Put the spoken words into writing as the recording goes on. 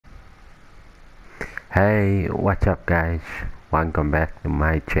Hey, what's up guys? Welcome back to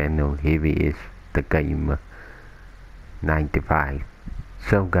my channel. Here is the gamer 95.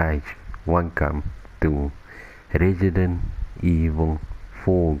 So guys, welcome to Resident Evil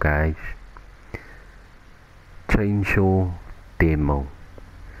 4 guys. Chainsaw demo.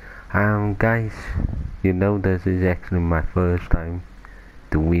 Guys, you know this is actually my first time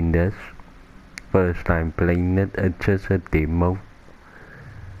doing this. First time playing it. It's just a demo.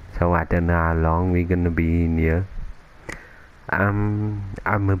 So I don't know how long we're gonna be in here. I'm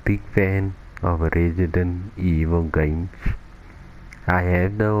a big fan of Resident Evil games. I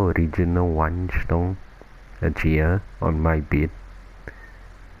have the original one still here on my bed.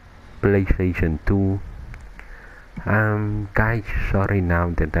 PlayStation 2. Guys, sorry now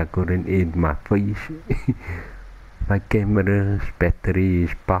that I couldn't eat my face. My camera's battery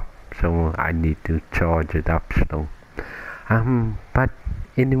is popped, so I need to charge it up still. But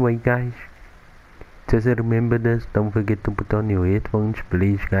anyway, guys, just remember this. Don't forget to put on your headphones,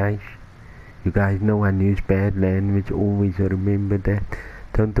 please, guys. You guys know I use bad language. Always remember that.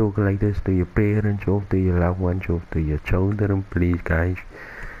 Don't talk like this to your parents or to your loved ones or to your children, please, guys.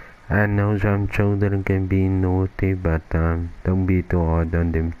 I know some children can be naughty, but don't be too hard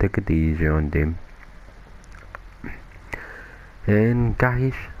on them. Take it easy on them. And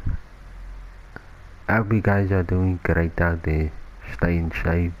guys, I hope you guys are doing great out there. Staying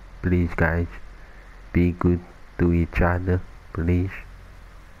safe, please, guys. Be good to each other, please.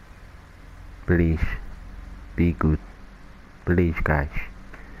 Please, be good. Please, guys.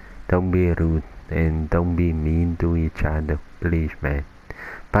 Don't be rude and don't be mean to each other, please, man.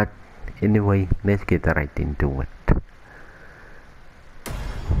 But anyway, let's get right into it.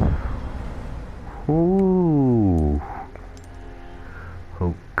 Ooh.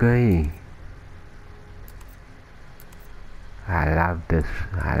 Okay. I love this.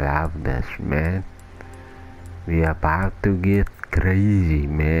 I love this, man. We are about to get crazy,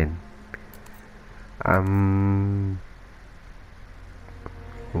 man.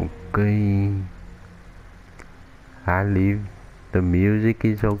 Okay. I leave. The music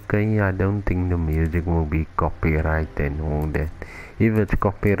is okay. I don't think the music will be copyright and all that. If it's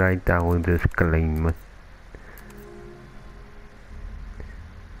copyright, I will just claim it.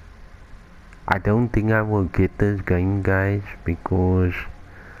 I don't think I will get this game, guys, because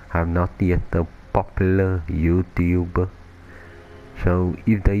I'm not yet a popular YouTuber. So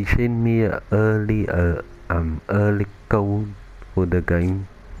if they send me a early code for the game,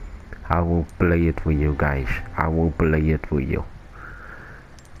 I will play it for you guys. I will play it for you.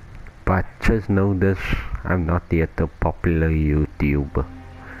 But just know this, I'm not yet a popular YouTuber.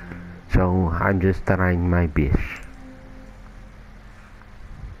 So I'm just trying my best.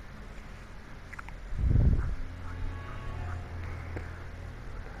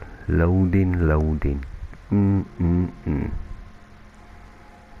 Loading.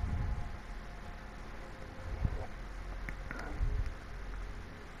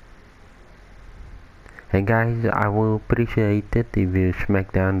 Hey guys, I will appreciate it if you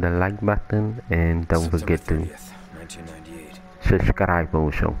smack down the like button and don't forget to 1998. subscribe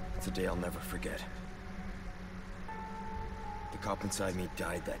also. It's a day I'll never forget. The cop inside me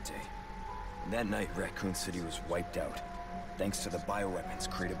died that day. And that night, Raccoon City was wiped out, thanks to the bioweapons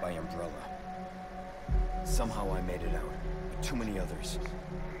created by Umbrella. Somehow I made it out, but too many others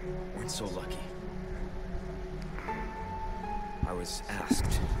weren't so lucky. I was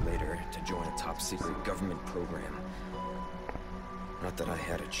asked later to join a top-secret government program. Not that I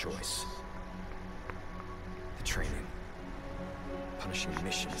had a choice. The training, punishing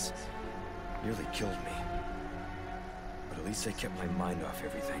missions, nearly killed me. But at least I kept my mind off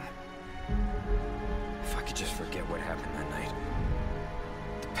everything. If I could just forget what happened that night.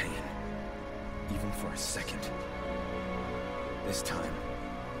 The pain, even for a second. This time,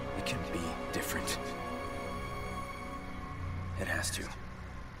 it can be different. It has to.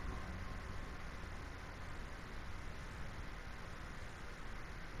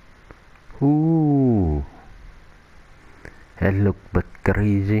 Ooh, that look but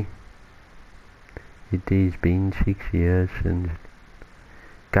crazy. It has been 6 years since.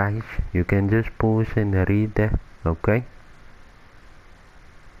 Guys, you can just pause and read that, okay?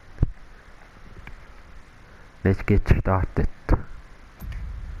 Let's get started.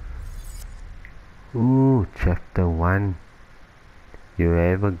 Ooh, chapter 1. You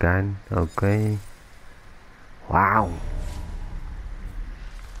have a gun, okay? Wow.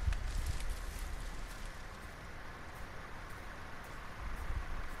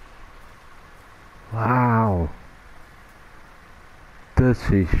 Wow. This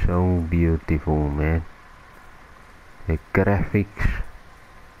is so beautiful, man. The graphics,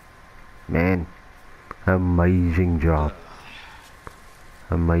 man, Amazing job.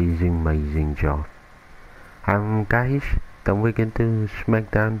 Amazing job. Guys, don't forget to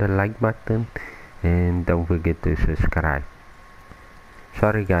smack down the like button and don't forget to subscribe.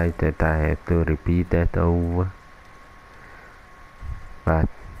 Sorry guys that I have to repeat that over, but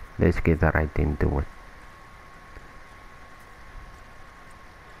let's get right into it.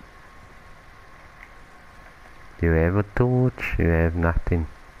 You have a torch, you have nothing.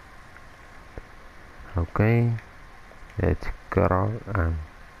 Okay, let's go.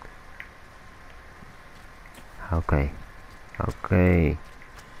 Okay.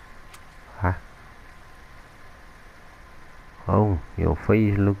 Huh? Oh, your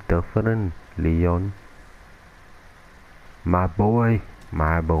face look different, Leon. My boy.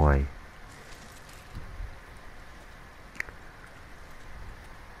 My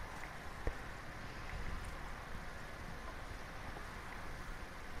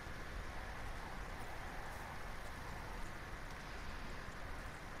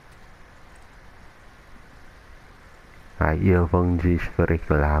earphones is very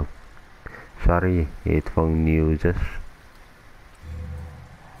loud. Sorry, headphone users.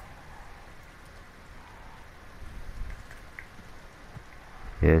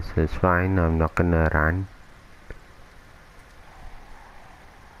 Yes, it's fine. I'm not gonna run.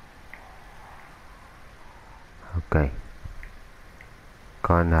 Okay.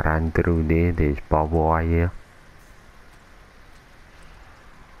 Gonna run through there. There's barbed wire.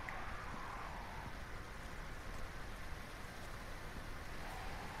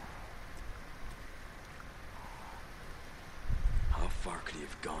 How far could he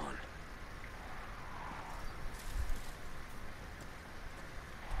have gone?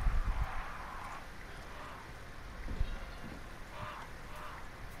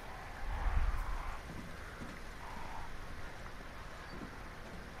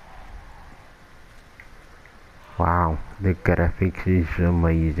 Wow, the graphics is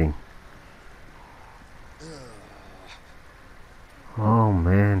amazing. Oh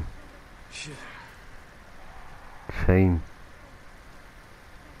man. Same.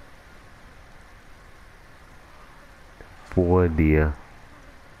 Poor dear.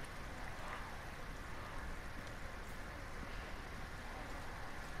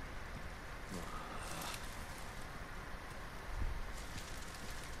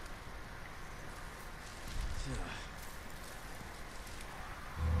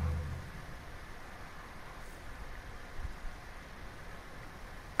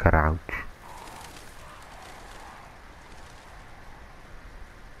 Crouch.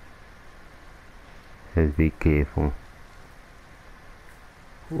 Just be careful.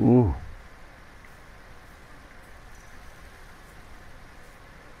 Ooh.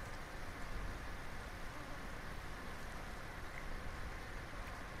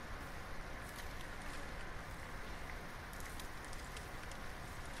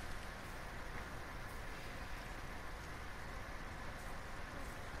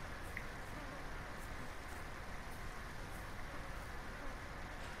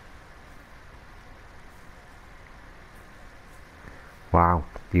 Wow,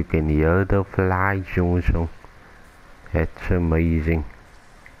 you can hear the flies also. That's amazing.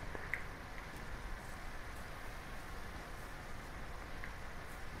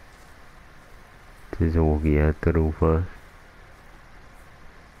 This will get through first.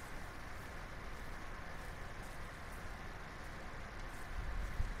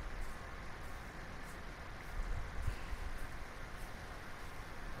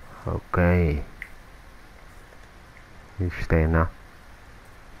 Okay. You stand up.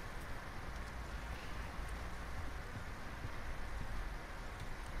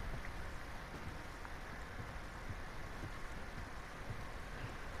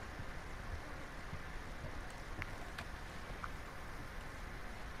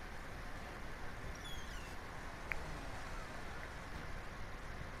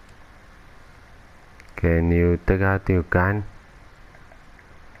 Can you take out your gun?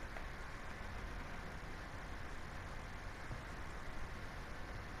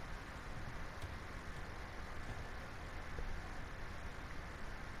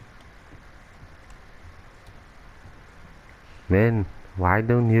 Man, why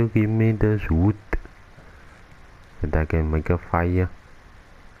don't you give me this wood that I can make a fire?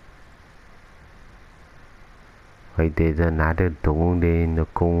 Wait, there's another door there in the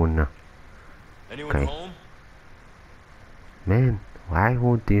corner. Anyone Okay. home? Man, why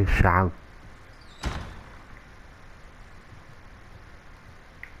would you shout?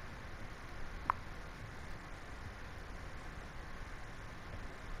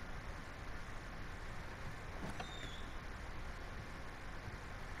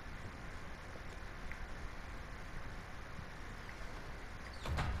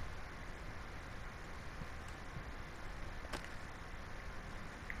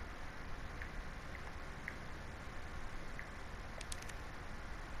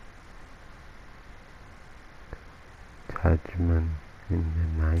 Judgment in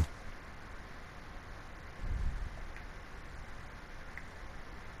the night.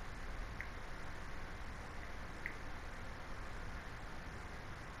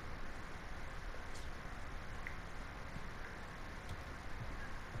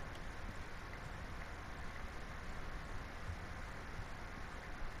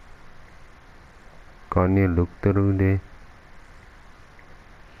 Con you look through there.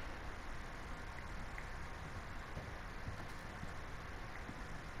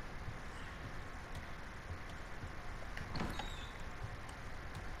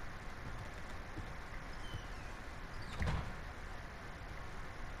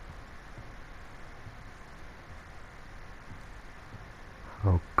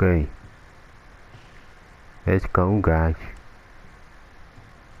 Okay, let's go, guys.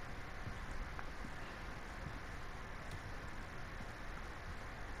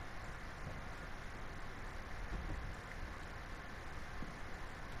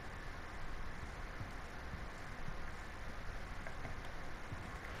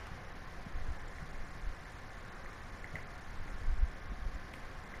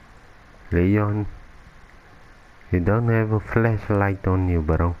 Leon, you don't have a flashlight on you,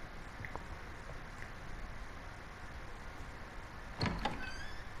 bro.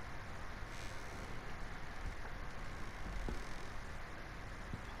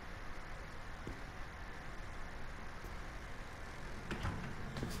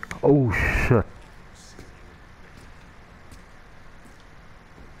 Oh shit.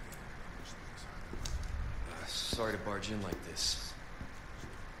 Sorry to barge in like this.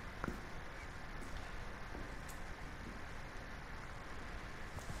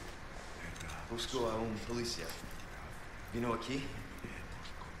 Busco a un policía. Vino aquí?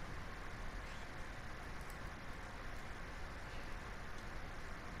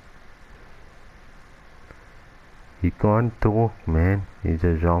 He can't talk, man. He's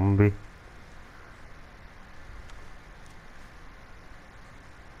a zombie.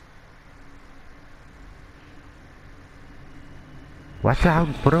 Watch out,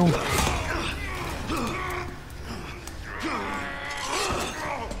 bro.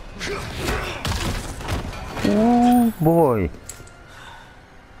 Oh boy.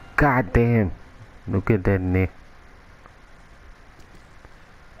 God damn. Look at that neck.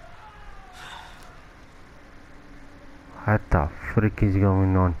 What the frick is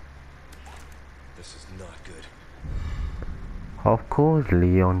going on? This is not good. Of course,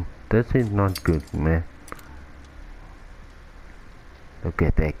 Leon. This is not good, man. Look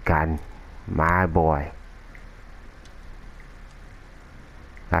at that gun. My boy.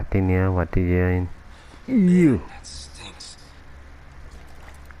 Got in here, what is here? Ew. That stinks.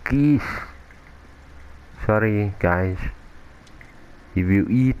 Geese. Sorry, guys. If you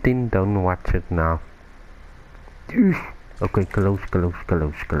eating, don't watch it now. Okay, close.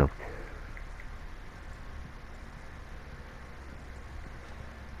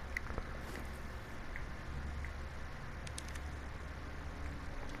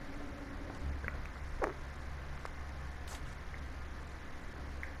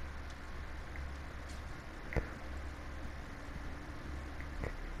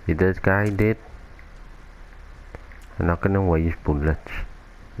 Is this guy dead? I'm not gonna waste bullets.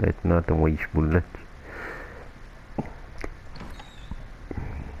 Let's not waste bullets.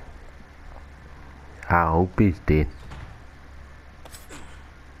 I hope he's dead.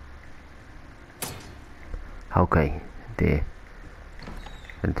 Okay, there.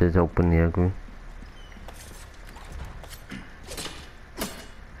 Let's just open here, quick.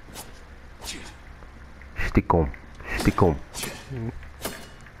 Stick on.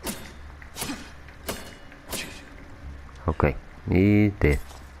 Okay, he's dead.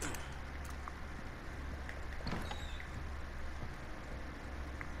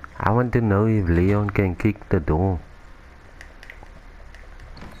 I want to know if Leon can kick the door.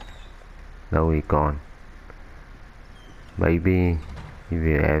 No, he can't. Maybe if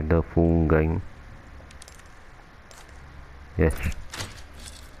you have the full gun. Yes.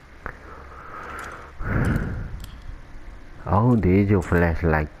 Oh, there's your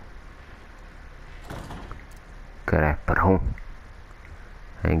flashlight. Grab it home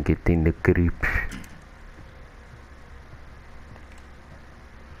and get in the creeps.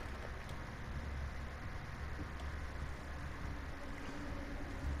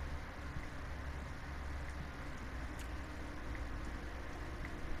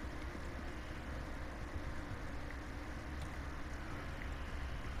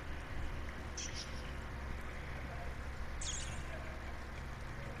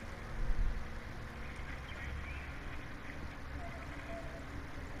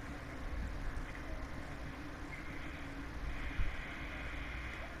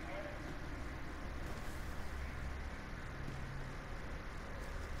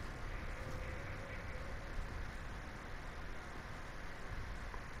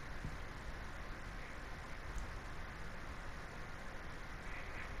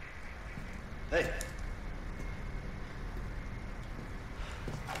 Hey.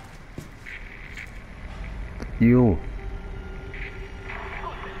 You.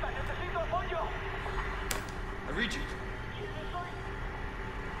 I read you.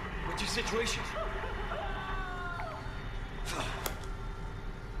 What's your situation? What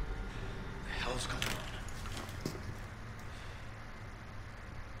the hell's going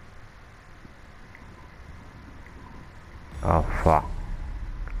on? Oh fuck.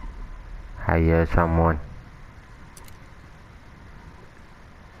 I hear someone.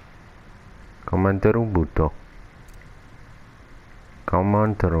 Come on through, Buto. Come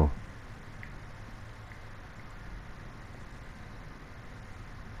on through.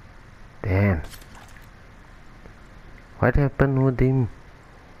 Damn. What happened with him?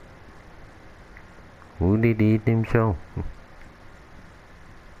 Who did eat him so?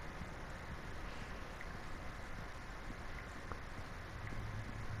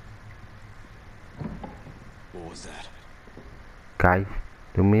 What was that? Guys,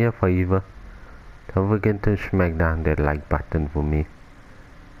 do me a favor. Don't forget to smack down that like button for me.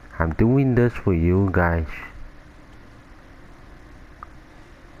 I'm doing this for you guys.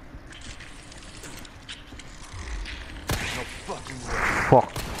 No fucking way.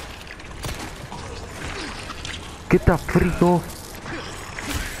 Fuck. Get the freak off.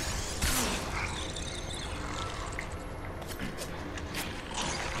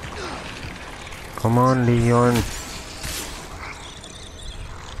 Come on, Leon.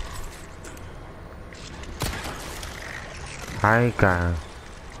 Hi, guy.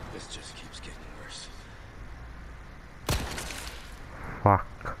 This just keeps getting worse.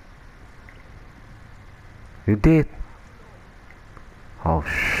 Fuck. You did? Oh,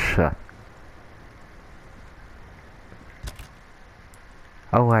 shit.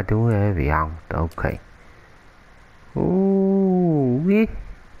 Oh, I do have young. Okay. Ooh, wee.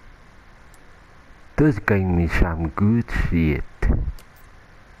 This gave me some good shit.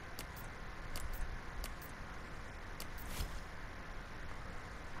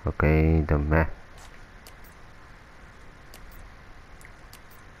 Okay, the map.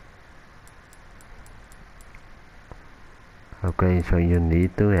 Okay, so you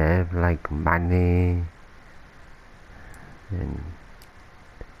need to have like money and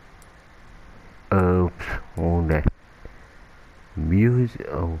herbs, all that. Music,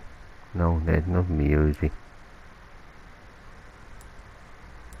 oh no, that's not music.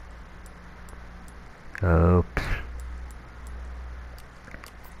 Herbs.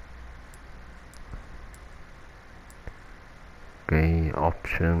 Okay,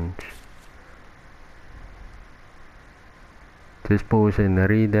 options. Just pause and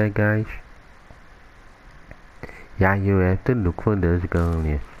read that, guys. Yeah, you have to look for this girl,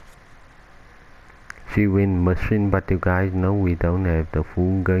 yes. She went missing, but you guys know we don't have the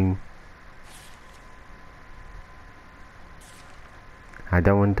full game. I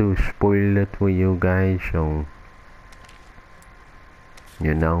don't want to spoil it for you guys, so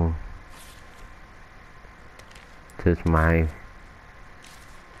you know, just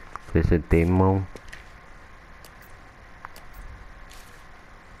a demo.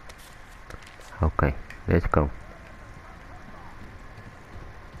 Okay, let's go.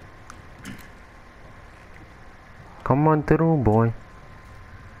 Come on through, boy.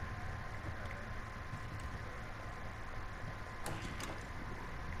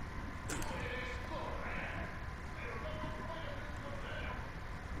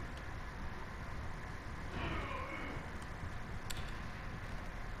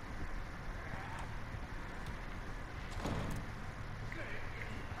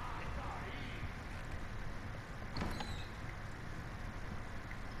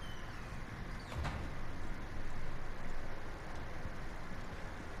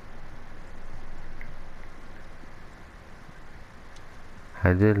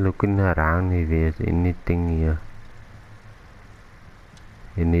 I'm just looking around if there's anything here.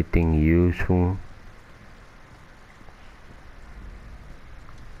 Anything useful.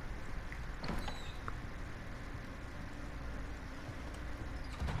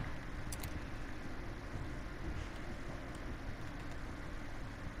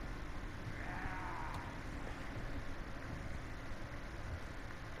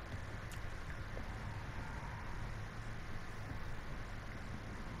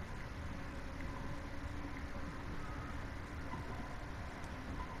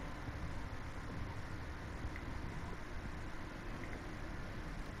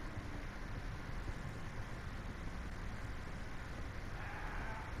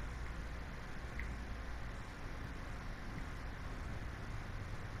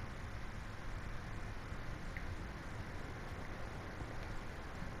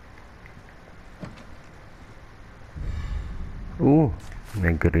 Ooh,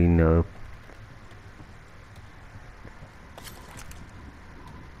 a green herb.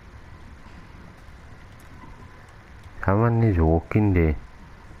 Someone is walking there.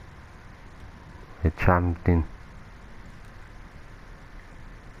 It's something.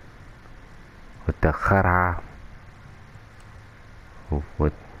 With the giraffe.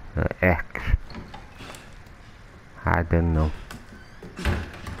 With the axe. I don't know.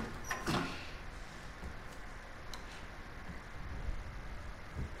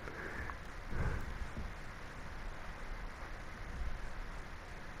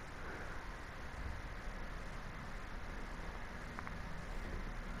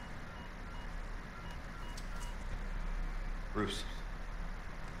 Bruce,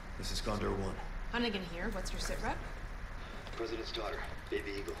 this is Condor 1. Hunnigan here. What's your sit rep? President's daughter,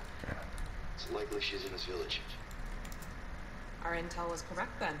 Baby Eagle. It's likely she's in this village. Our intel was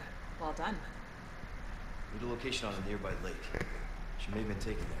correct then. Well done. Need a location on a nearby lake. She may have been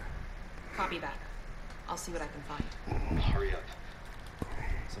taken there. Copy that. I'll see what I can find. Hurry up.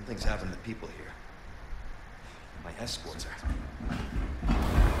 Something's happened to people here. My escorts are.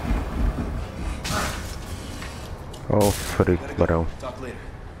 Oh, freak, bro. Talk later.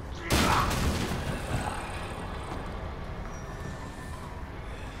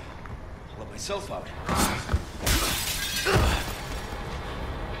 I'll let myself out.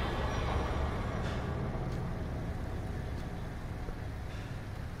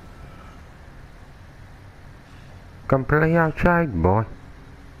 Come play outside, boy.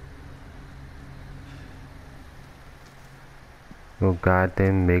 You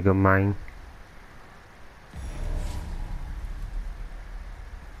goddamn mega mine.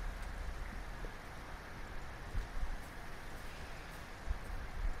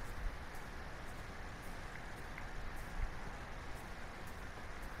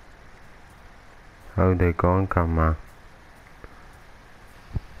 Oh, they're gone, come on.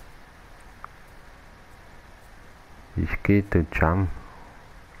 He's scared to jump.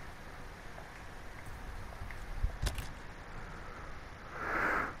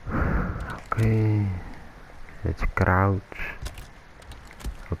 Okay, let's crouch.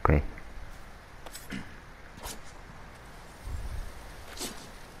 Okay.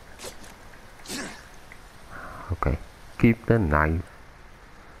 Okay, keep the knife.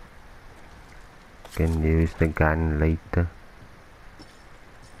 Can use the gun later.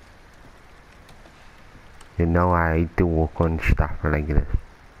 You know I hate to work on stuff like this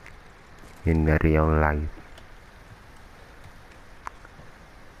in the real life.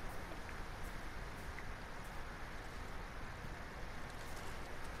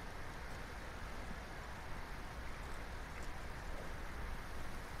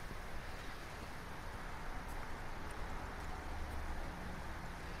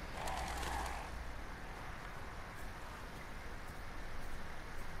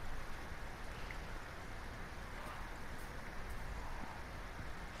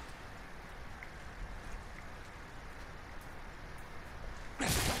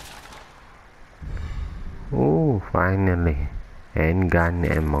 Oh, finally, handgun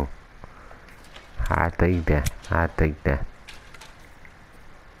ammo. I take that. I take that.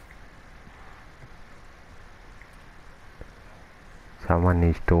 Someone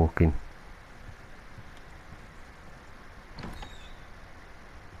is talking.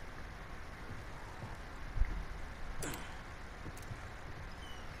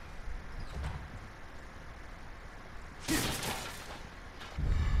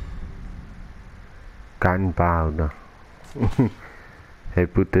 Gunpowder. They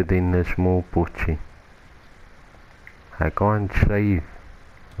put it in a small pouchy. I can't save.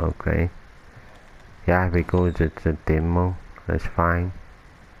 Okay. Yeah, because it's a demo. That's fine.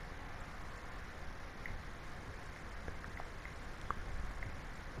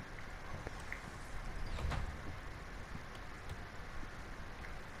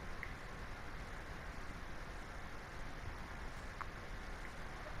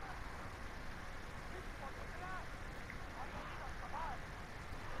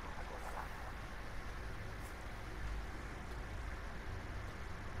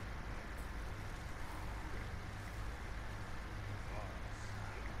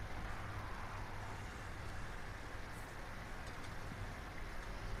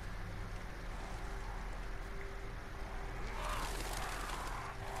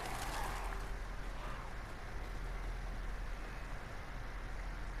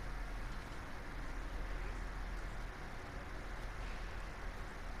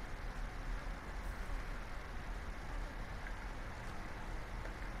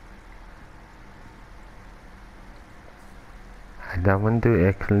 I don't want to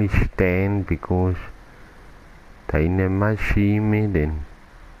actually stand because Thấy nên mà xí mới đến.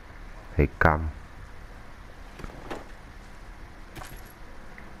 Thấy cầm.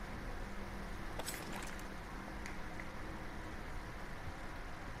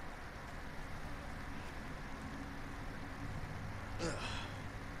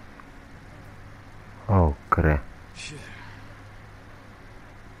 Oh, kere.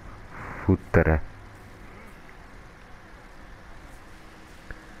 Footere.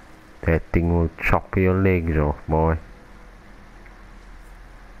 That thing will chop your legs off, boy.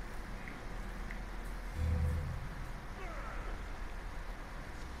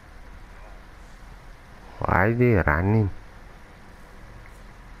 Why are they running?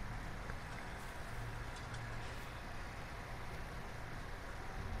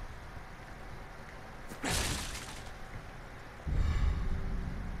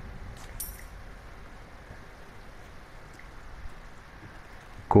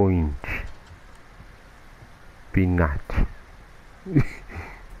 Coins. Peanuts.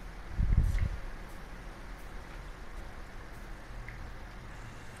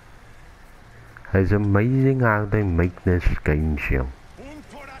 It's amazing how they make this game show.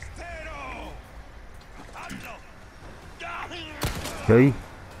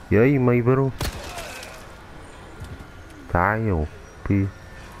 Yay, mày bro. Trái rồi.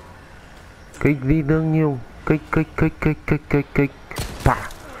 Kích đi đương nhiều. Kích. Pa.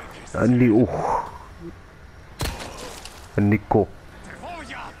 Anh đi. Anh đi cô.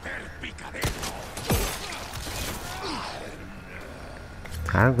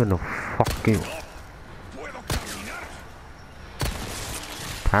 I'm gonna fuck you.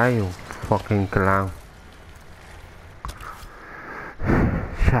 Die, you fucking clown.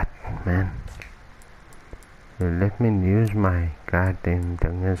 Shut, man. Let me use my goddamn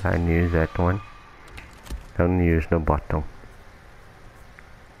thing as I use that one. Don't use the bottom.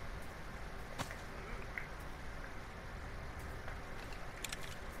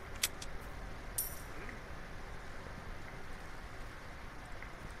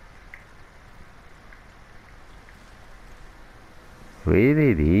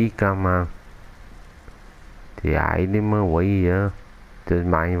 Really đi come on. Thì ai đi mà quay vậy? Just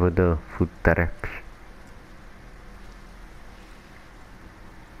mind for the food tracks.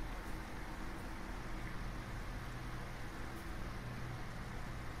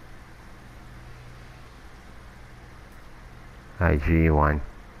 IG1.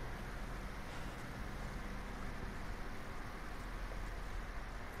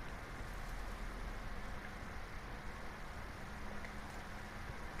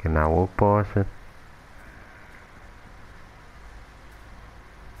 Can I walk past it?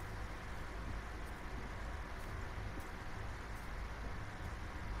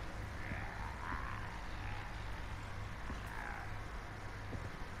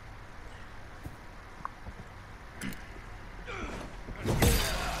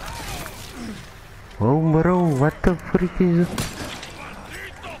 Oh bro, what the freak is it?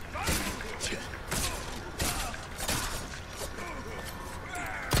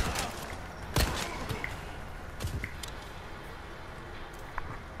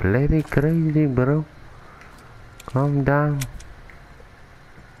 Bloody crazy, bro. Calm down.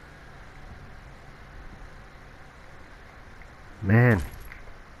 Man.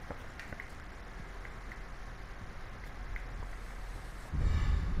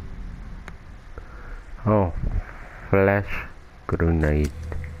 Oh, flash grenade.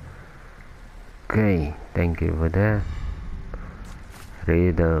 Okay, thank you for that.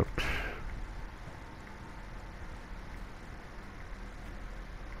 Read ups.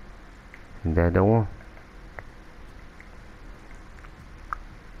 Is that the one?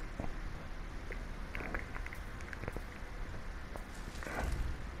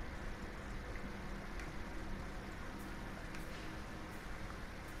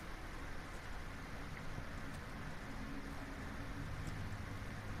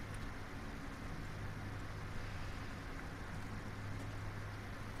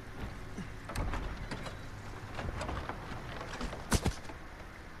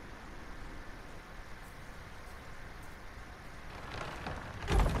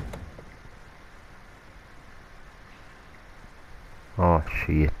 Oh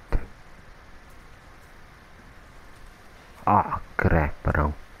shit. Ah, crap,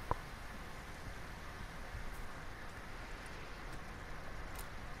 bro.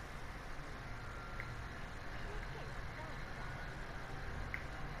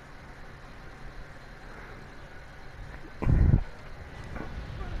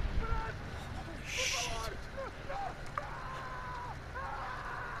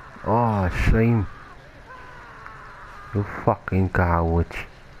 Oh, shame. You fucking cowards.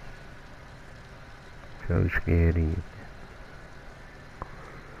 So scary.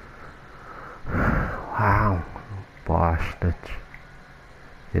 Wow, bastards.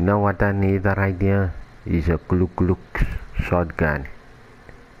 You know what I need right here? Is a Gluk shotgun.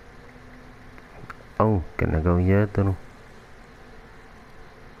 Oh, can I go here too?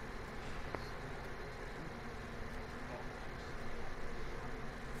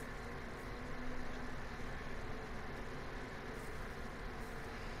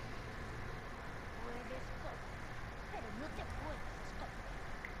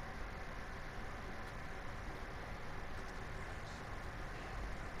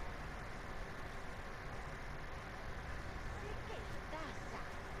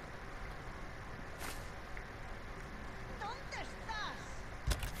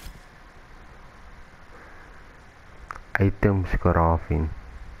 Items crafting.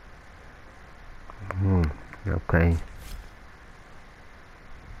 Okay.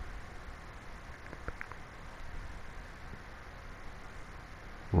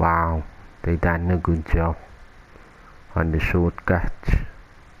 Wow, they done a good job on the shortcuts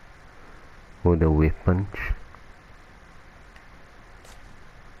for the weapons.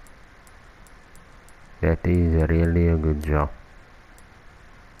 That is really a good job.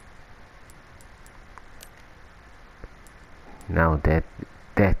 Now that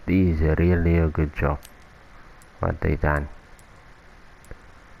is really a good job what they done.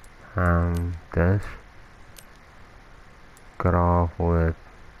 This craft with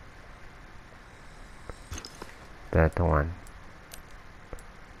that one.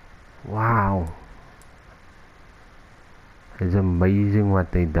 Wow, it's amazing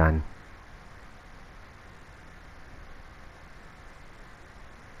what they done.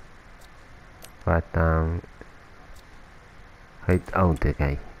 But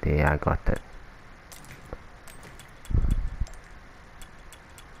okay, there I got it.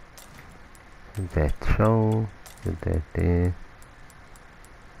 That so, that there,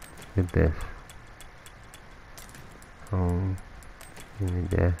 with this. Give me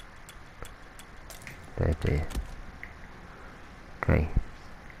that there. Okay.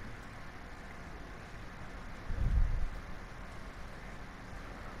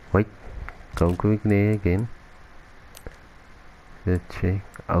 Wait, go quickly again. Let's check.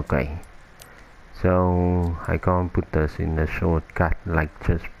 Okay. So I can't put this in a shortcut, like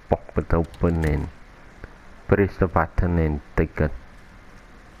just pop it open and press the button and take it.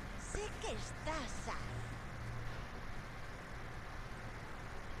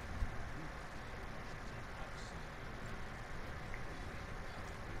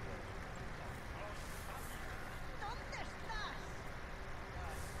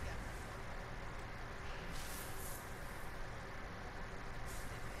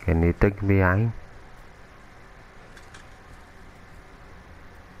 Can you take behind?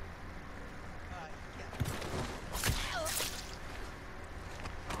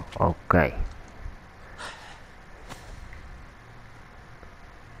 Okay.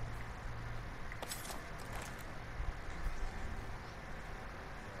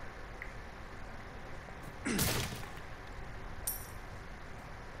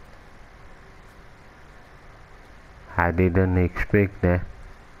 I didn't expect that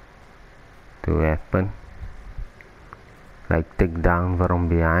to happen. Like take down from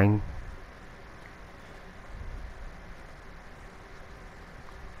behind.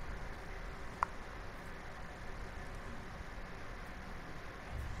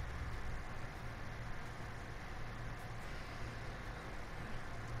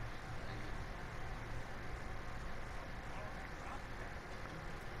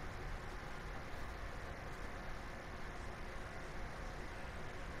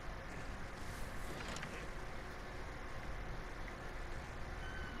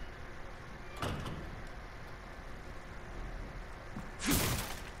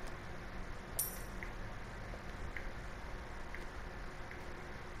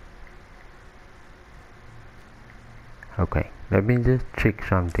 Okay, let me just check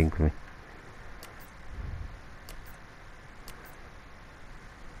something quick.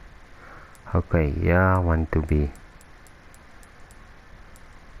 Okay, yeah, I want to be.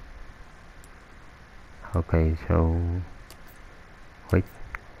 Okay, so wait,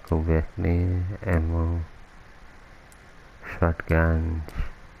 go back there, ammo, shotguns.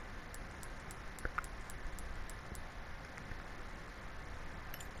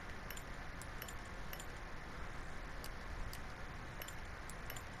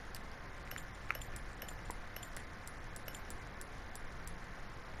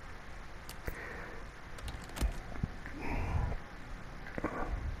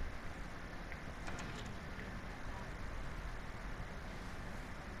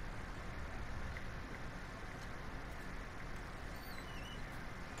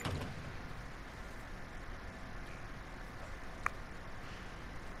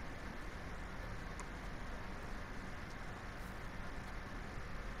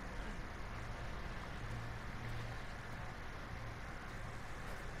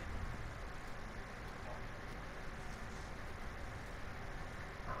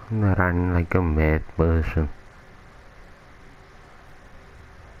 Run like a mad person.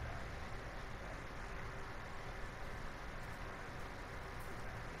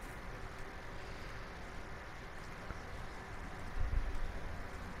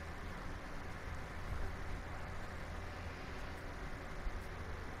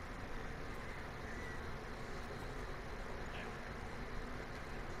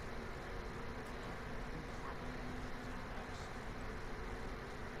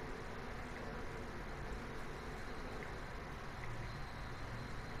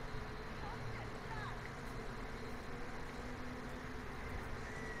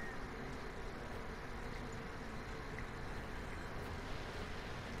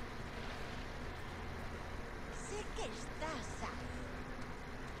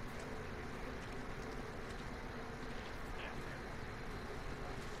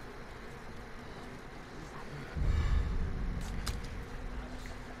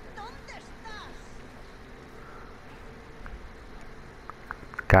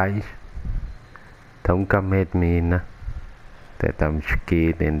 Guys, don't come at me now that I'm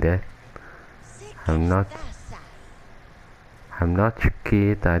scared and that. I'm not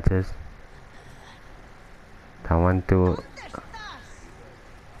scared, I just don't want to.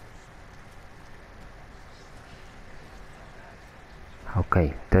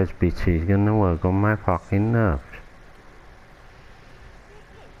 Okay, this bitch is gonna work on my fucking nerves.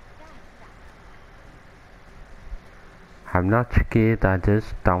 I'm not scared, I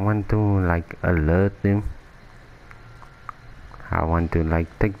just don't want to like alert them. I want to like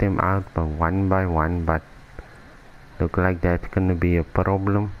take them out one by one, but look like that's gonna be a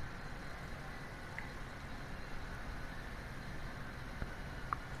problem.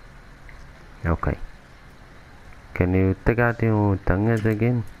 Okay. Can you take out your tongues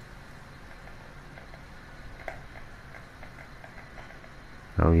again?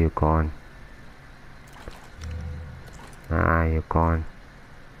 No, you're gone. Ah, you're gone.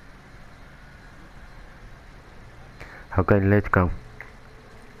 Okay, let's go.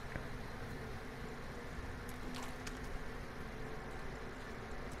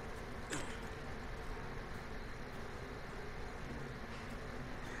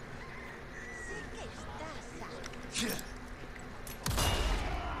 Here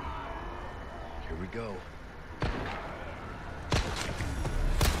we go.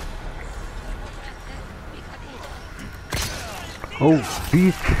 Oh,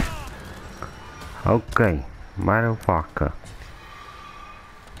 bitch. Okay, motherfucker.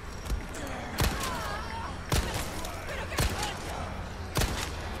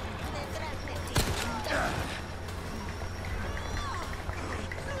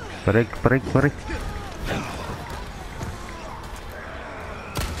 Break.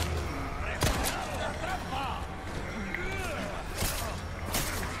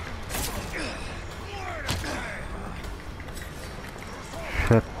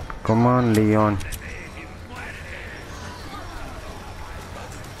 Shit, come on, Leon.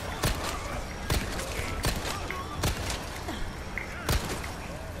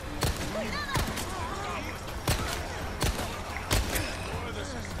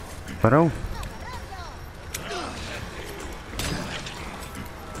 Bro.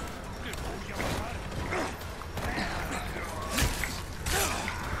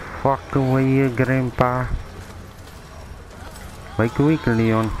 Fuck away, Grandpa. Wake quick,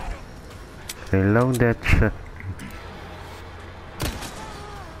 Leon. Reload that shit.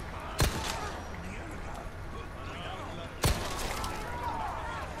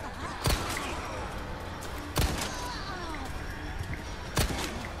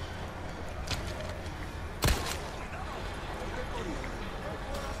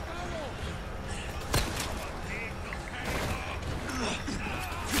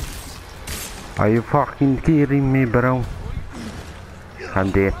 Are you fucking kidding me, bro?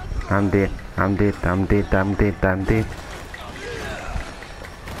 I'm dead.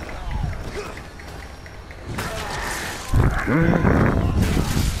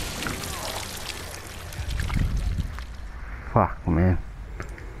 Fuck, man.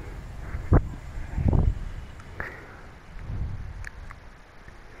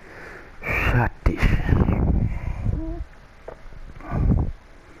 Shut this.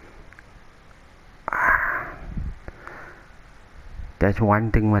 That's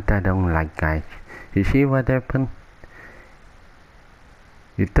one thing what I don't like, guys. You see what happened?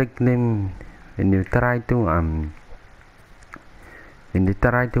 You take them when you try to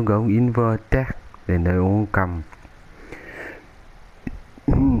go in for attack, then they won't come.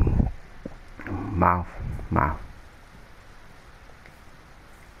 Mouth.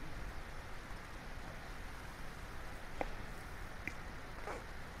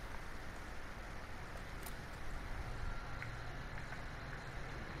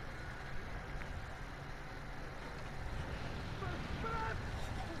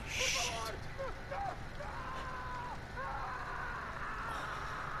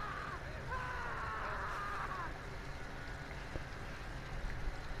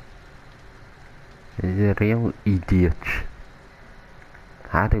 They're real idiots.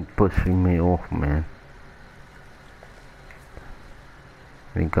 How they pushing me off, man.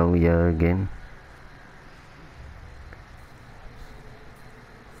 We go here again.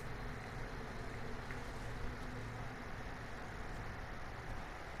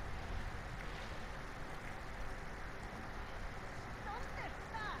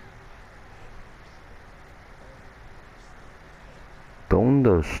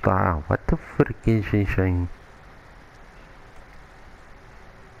 Thunder Star, what the frick is he saying?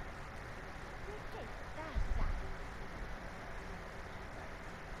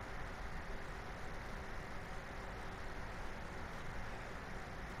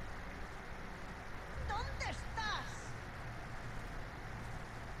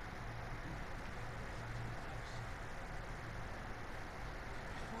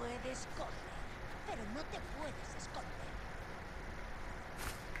 Puedes correr, pero no te puedes esconder.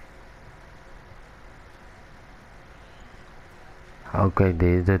 Okay,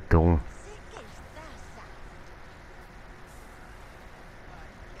 there's a door. Sé que estás ahí.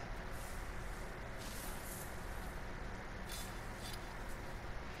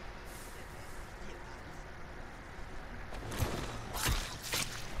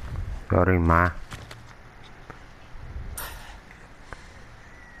 Sorry, ma.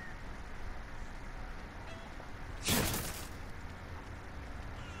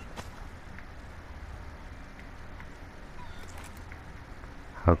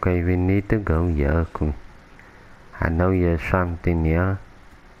 Okay, we need to go here. I know there's something here.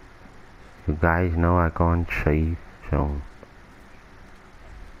 You guys know I can't save, so...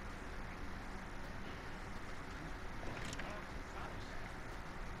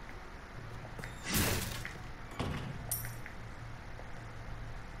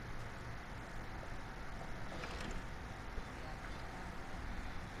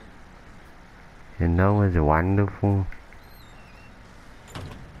 You know, it's wonderful.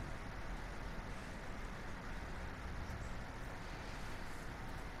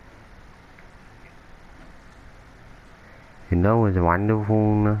 You know, it's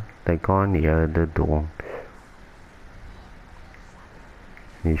wonderful. They can't hear the door.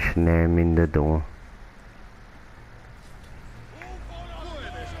 You slam in the door.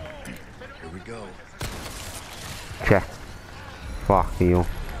 Here we go. Check. Fuck you.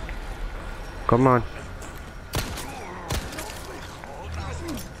 Come on.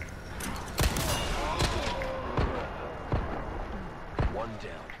 One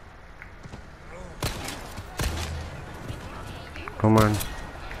down. Come on.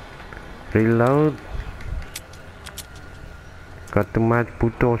 Reload. Got too much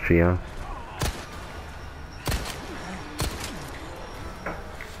putos here.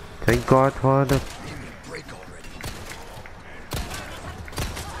 Thank God for the... Break already.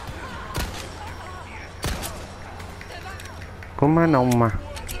 Come on, Oma.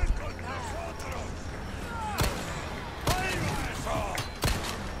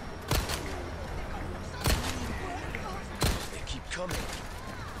 They keep coming.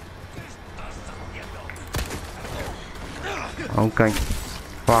 Okay.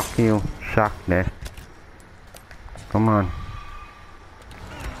 Fuck you. Suck that. Come on.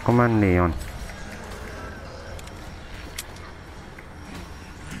 Come on, Leon.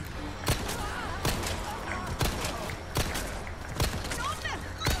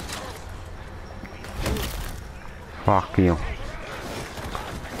 Fuck you.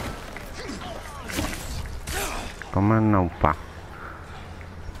 Come on, Opa.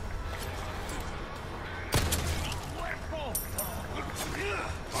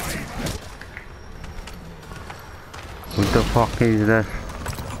 What the fuck is this?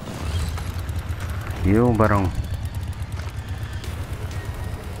 You, Barong.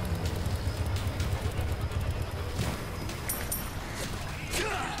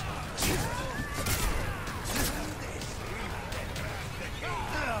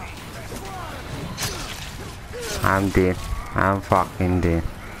 I'm dead. I'm fucking dead.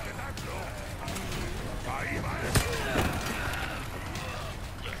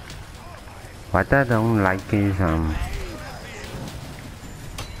 What I don't like is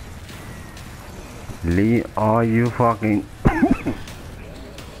Lee, are you fucking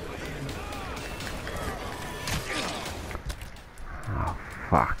oh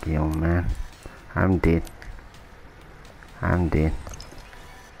fuck you, man. I'm dead. I'm dead.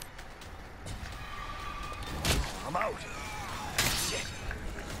 I'm out. Shit.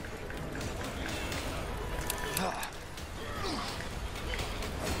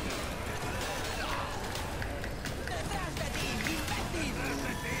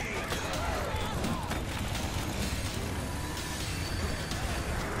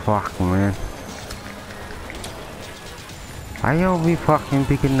 Fuck, man. Why are we fucking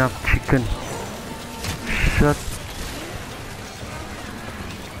picking up chicken? Shit.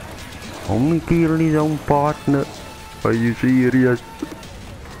 Only kill his own partner. Are you serious?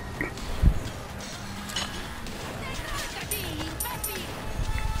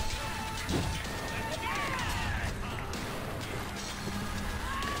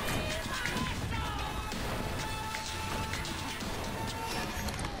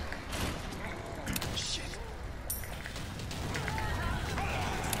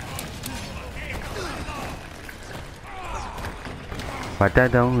 But I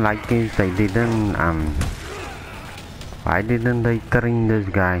don't like is they didn't why didn't they train this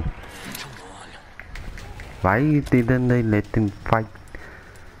guy? Why didn't they let him fight?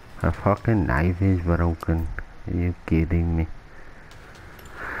 A fucking knife is broken. Are you kidding me?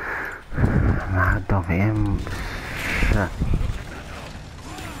 I'm out of him.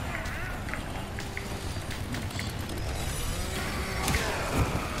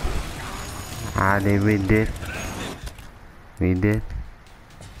 We did. We did.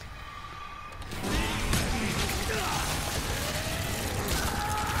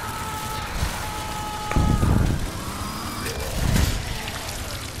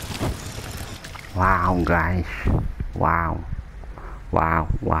 Wow, guys. Wow.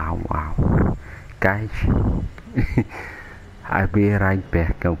 Guys, I'll be right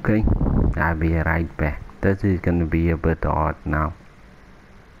back, okay? I'll be right back. This is gonna be a bit odd now.